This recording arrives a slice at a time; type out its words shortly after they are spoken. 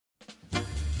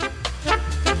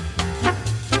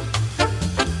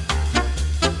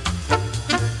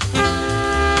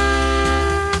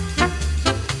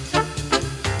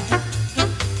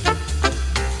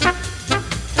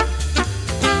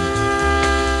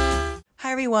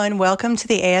Hi, everyone. Welcome to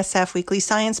the ASF Weekly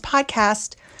Science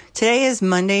Podcast. Today is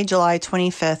Monday, July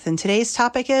 25th, and today's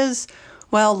topic is,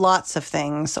 well, lots of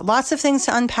things. Lots of things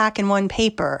to unpack in one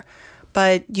paper,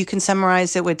 but you can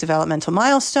summarize it with developmental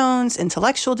milestones,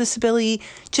 intellectual disability,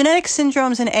 genetic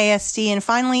syndromes, and ASD, and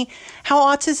finally, how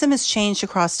autism has changed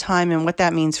across time and what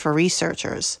that means for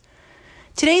researchers.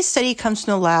 Today's study comes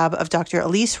from the lab of Dr.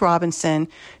 Elise Robinson,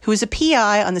 who is a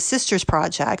PI on the Sisters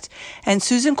Project, and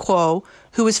Susan Kuo,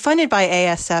 who was funded by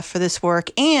ASF for this work,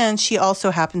 and she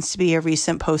also happens to be a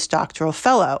recent postdoctoral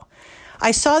fellow.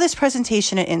 I saw this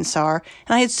presentation at INSAR,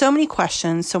 and I had so many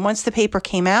questions, so once the paper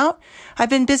came out, I've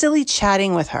been busily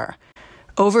chatting with her.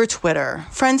 Over Twitter.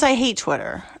 Friends, I hate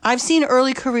Twitter. I've seen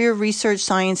early career research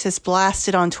scientists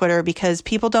blasted on Twitter because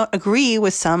people don't agree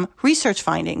with some research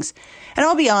findings. And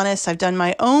I'll be honest, I've done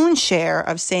my own share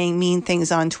of saying mean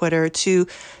things on Twitter to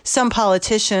some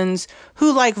politicians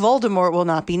who, like Voldemort, will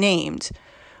not be named.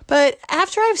 But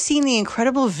after I've seen the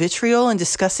incredible vitriol and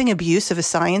discussing abuse of a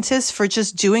scientist for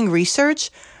just doing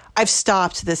research, I've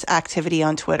stopped this activity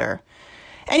on Twitter.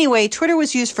 Anyway, Twitter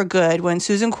was used for good when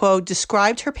Susan Kuo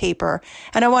described her paper,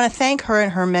 and I want to thank her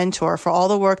and her mentor for all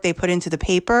the work they put into the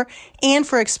paper and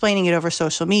for explaining it over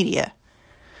social media.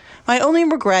 My only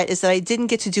regret is that I didn't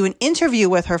get to do an interview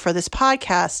with her for this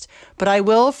podcast, but I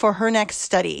will for her next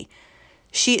study.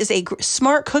 She is a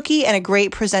smart cookie and a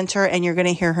great presenter, and you're going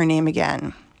to hear her name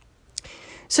again.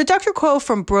 So Dr. Kuo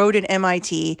from Broad and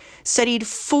MIT studied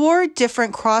 4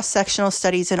 different cross-sectional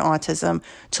studies in autism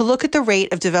to look at the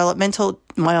rate of developmental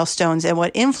milestones and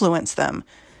what influenced them.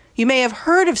 You may have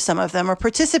heard of some of them or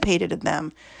participated in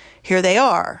them. Here they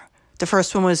are. The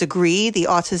first one was AGREE, the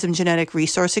Autism Genetic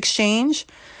Resource Exchange,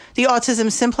 the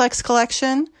Autism Simplex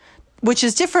Collection, which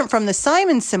is different from the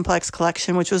Simon Simplex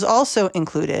Collection, which was also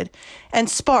included, and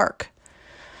SPARK.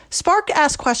 SPARK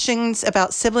asked questions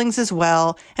about siblings as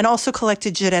well and also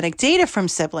collected genetic data from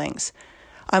siblings.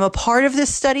 I'm a part of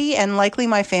this study and likely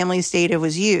my family's data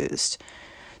was used.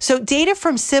 So data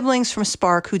from siblings from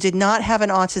SPARK who did not have an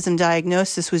autism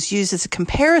diagnosis was used as a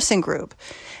comparison group.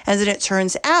 As it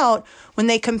turns out, when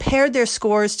they compared their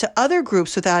scores to other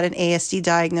groups without an ASD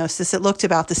diagnosis, it looked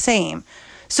about the same.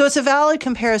 So it's a valid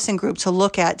comparison group to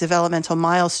look at developmental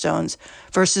milestones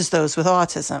versus those with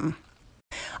autism.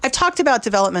 I've talked about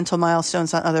developmental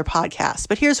milestones on other podcasts,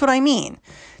 but here's what I mean.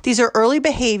 These are early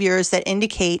behaviors that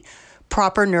indicate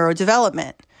proper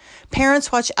neurodevelopment. Parents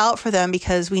watch out for them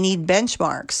because we need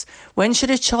benchmarks. When should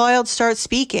a child start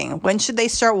speaking? When should they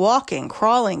start walking,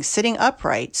 crawling, sitting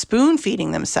upright, spoon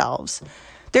feeding themselves?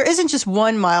 There isn't just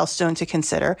one milestone to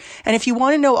consider, and if you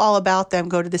want to know all about them,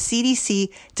 go to the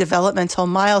CDC Developmental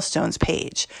Milestones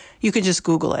page. You can just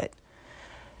Google it.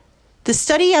 The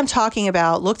study I'm talking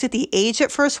about looked at the age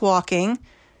at first walking,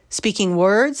 speaking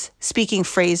words, speaking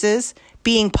phrases,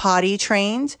 being potty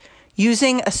trained,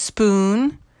 using a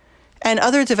spoon, and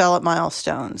other development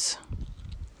milestones.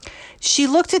 She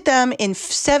looked at them in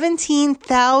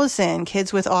 17,000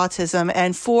 kids with autism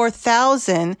and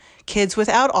 4,000 kids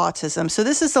without autism. So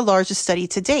this is the largest study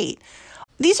to date.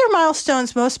 These are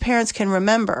milestones most parents can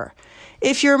remember.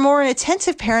 If you're more an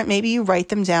attentive parent, maybe you write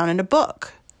them down in a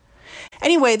book.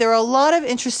 Anyway, there are a lot of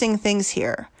interesting things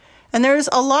here, and there's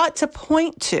a lot to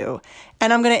point to,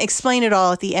 and I'm going to explain it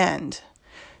all at the end.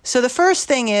 So the first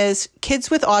thing is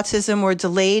kids with autism were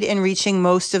delayed in reaching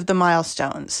most of the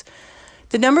milestones.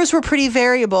 The numbers were pretty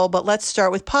variable, but let's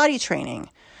start with potty training.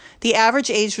 The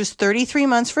average age was 33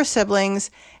 months for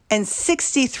siblings and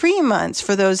 63 months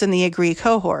for those in the AGREE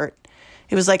cohort.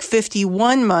 It was like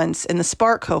 51 months in the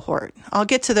SPARK cohort. I'll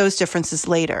get to those differences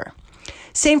later.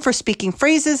 Same for speaking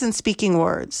phrases and speaking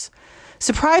words.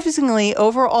 Surprisingly,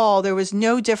 overall, there was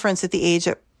no difference at the age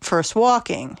of first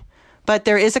walking, but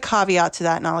there is a caveat to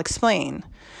that, and I'll explain.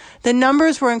 The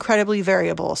numbers were incredibly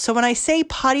variable. So when I say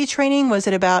potty training was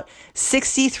at about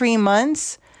 63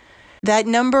 months, that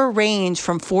number ranged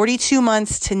from 42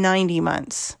 months to 90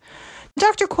 months.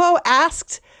 Dr. Kuo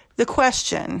asked the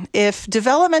question if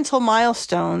developmental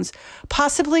milestones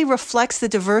possibly reflects the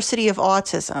diversity of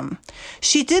autism.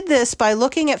 She did this by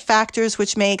looking at factors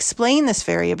which may explain this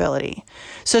variability.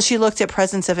 So she looked at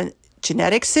presence of a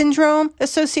genetic syndrome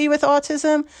associated with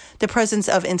autism, the presence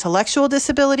of intellectual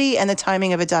disability, and the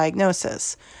timing of a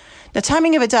diagnosis. The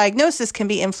timing of a diagnosis can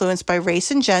be influenced by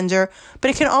race and gender, but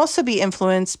it can also be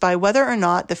influenced by whether or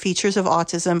not the features of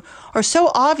autism are so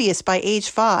obvious by age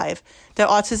 5 that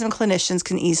autism clinicians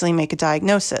can easily make a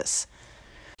diagnosis.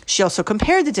 She also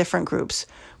compared the different groups,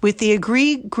 with the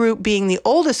AGREE group being the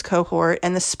oldest cohort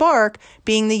and the SPARK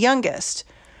being the youngest.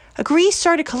 AGREE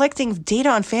started collecting data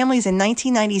on families in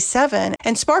 1997,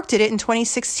 and SPARK did it in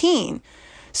 2016.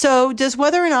 So does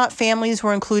whether or not families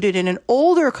were included in an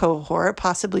older cohort,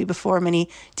 possibly before many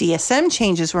DSM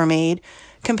changes were made,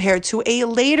 compared to a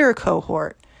later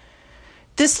cohort?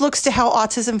 This looks to how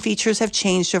autism features have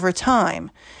changed over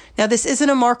time. Now, this isn't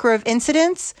a marker of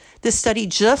incidence. This study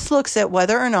just looks at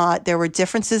whether or not there were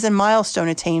differences in milestone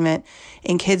attainment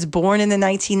in kids born in the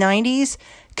 1990s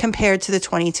compared to the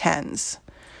 2010s.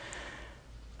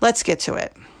 Let's get to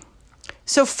it.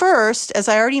 So first, as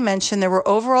I already mentioned, there were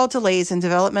overall delays in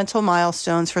developmental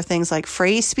milestones for things like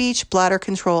phrase speech, bladder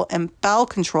control, and bowel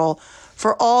control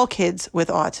for all kids with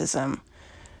autism.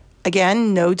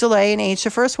 Again, no delay in age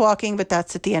to first walking, but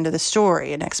that's at the end of the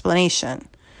story, an explanation.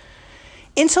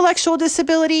 Intellectual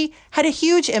disability had a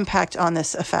huge impact on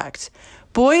this effect.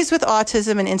 Boys with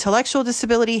autism and intellectual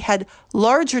disability had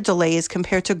larger delays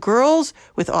compared to girls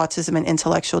with autism and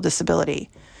intellectual disability.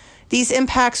 These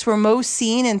impacts were most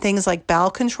seen in things like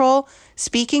bowel control,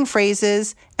 speaking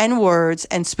phrases and words,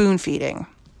 and spoon feeding.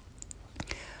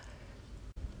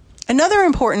 Another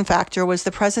important factor was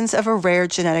the presence of a rare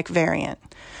genetic variant.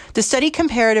 The study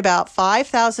compared about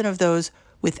 5,000 of those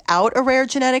without a rare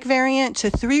genetic variant to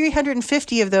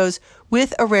 350 of those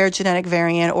with a rare genetic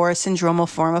variant or a syndromal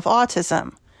form of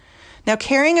autism. Now,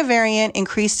 carrying a variant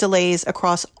increased delays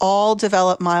across all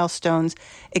developed milestones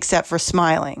except for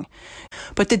smiling.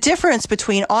 But the difference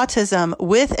between autism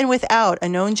with and without a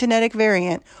known genetic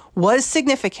variant was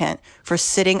significant for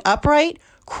sitting upright,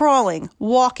 crawling,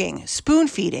 walking, spoon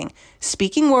feeding,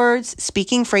 speaking words,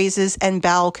 speaking phrases, and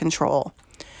bowel control.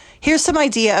 Here's some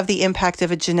idea of the impact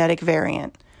of a genetic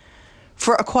variant.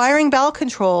 For acquiring bowel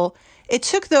control, it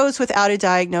took those without a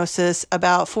diagnosis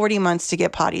about 40 months to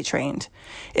get potty trained.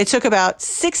 It took about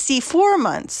 64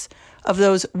 months of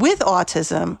those with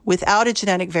autism without a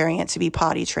genetic variant to be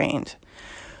potty trained.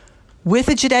 With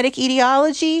a genetic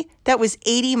etiology, that was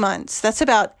 80 months. That's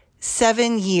about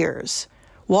 7 years.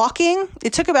 Walking,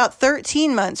 it took about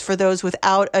 13 months for those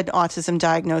without an autism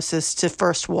diagnosis to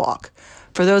first walk.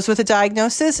 For those with a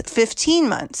diagnosis, 15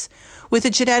 months. With a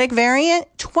genetic variant,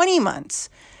 20 months.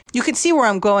 You can see where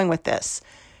I'm going with this.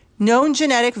 Known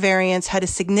genetic variants had a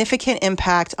significant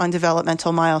impact on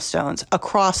developmental milestones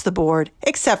across the board,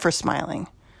 except for smiling.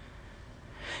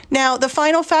 Now, the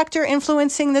final factor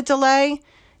influencing the delay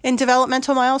in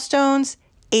developmental milestones,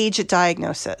 age at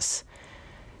diagnosis.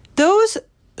 Those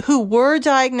who were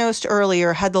diagnosed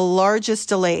earlier had the largest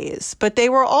delays, but they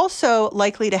were also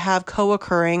likely to have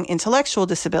co-occurring intellectual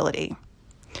disability.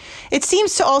 It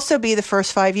seems to also be the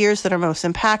first 5 years that are most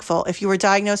impactful. If you were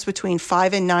diagnosed between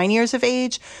 5 and 9 years of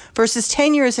age versus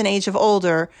 10 years in age of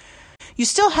older, you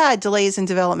still had delays in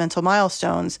developmental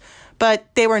milestones,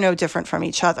 but they were no different from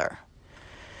each other.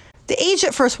 The age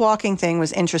at first walking thing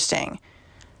was interesting.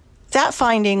 That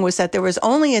finding was that there was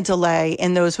only a delay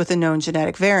in those with a known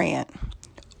genetic variant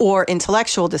or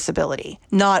intellectual disability,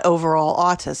 not overall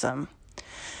autism.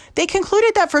 They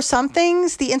concluded that for some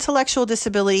things, the intellectual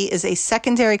disability is a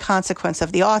secondary consequence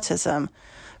of the autism.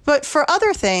 But for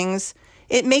other things,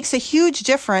 it makes a huge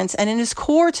difference and it is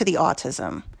core to the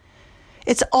autism.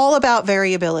 It's all about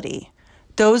variability.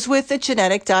 Those with a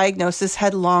genetic diagnosis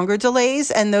had longer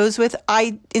delays, and those with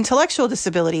intellectual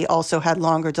disability also had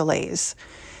longer delays.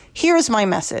 Here is my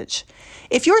message.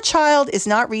 If your child is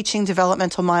not reaching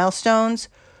developmental milestones,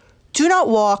 do not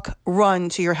walk, run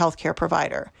to your healthcare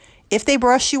provider. If they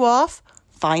brush you off,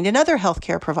 find another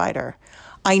healthcare provider.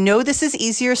 I know this is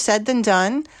easier said than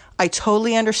done. I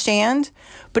totally understand.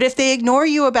 But if they ignore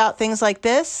you about things like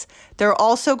this, they're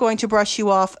also going to brush you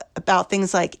off about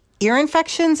things like ear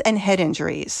infections and head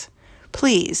injuries.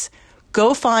 Please,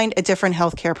 go find a different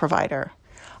healthcare provider.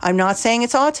 I'm not saying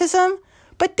it's autism,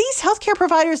 but these healthcare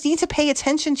providers need to pay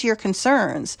attention to your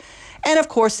concerns. And of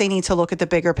course, they need to look at the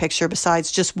bigger picture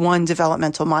besides just one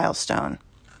developmental milestone.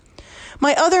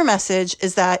 My other message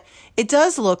is that it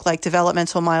does look like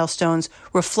developmental milestones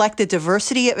reflect the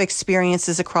diversity of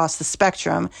experiences across the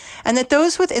spectrum, and that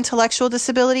those with intellectual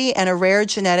disability and a rare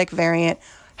genetic variant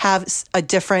have a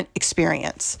different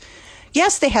experience.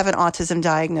 Yes, they have an autism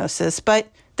diagnosis, but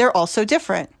they're also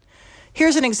different.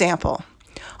 Here's an example.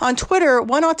 On Twitter,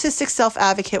 one autistic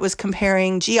self-advocate was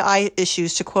comparing GI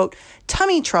issues to, quote,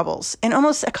 tummy troubles in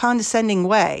almost a condescending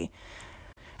way.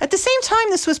 At the same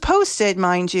time this was posted,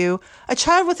 mind you, a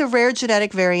child with a rare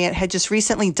genetic variant had just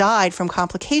recently died from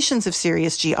complications of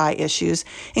serious GI issues,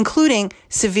 including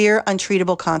severe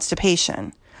untreatable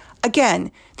constipation.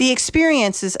 Again, the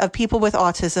experiences of people with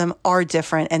autism are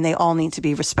different and they all need to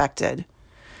be respected.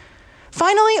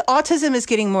 Finally, autism is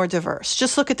getting more diverse.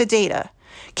 Just look at the data.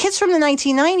 Kids from the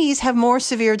 1990s have more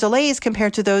severe delays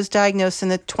compared to those diagnosed in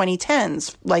the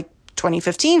 2010s, like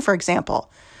 2015, for example.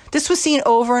 This was seen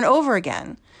over and over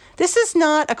again. This is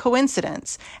not a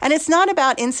coincidence, and it's not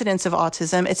about incidence of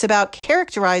autism. It's about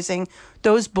characterizing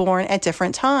those born at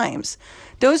different times.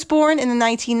 Those born in the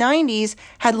 1990s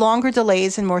had longer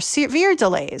delays and more severe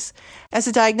delays. As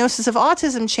the diagnosis of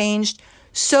autism changed,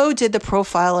 so did the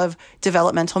profile of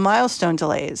developmental milestone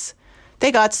delays.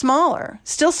 They got smaller,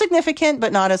 still significant,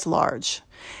 but not as large.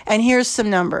 And here's some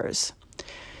numbers.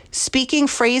 Speaking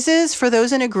phrases for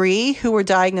those in Agree who were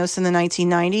diagnosed in the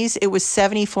 1990s, it was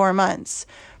 74 months.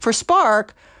 For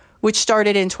Spark, which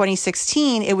started in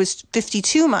 2016, it was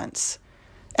 52 months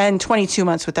and 22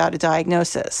 months without a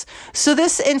diagnosis. So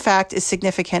this, in fact, is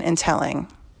significant and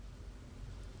telling.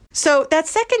 So that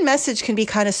second message can be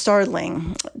kind of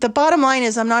startling. The bottom line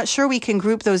is I'm not sure we can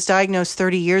group those diagnosed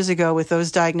 30 years ago with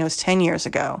those diagnosed 10 years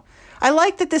ago. I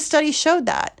like that this study showed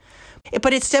that.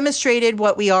 But it's demonstrated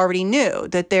what we already knew,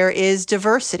 that there is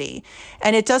diversity.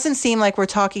 And it doesn't seem like we're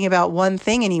talking about one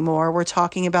thing anymore. We're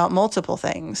talking about multiple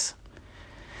things.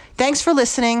 Thanks for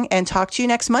listening, and talk to you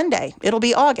next Monday. It'll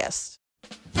be August.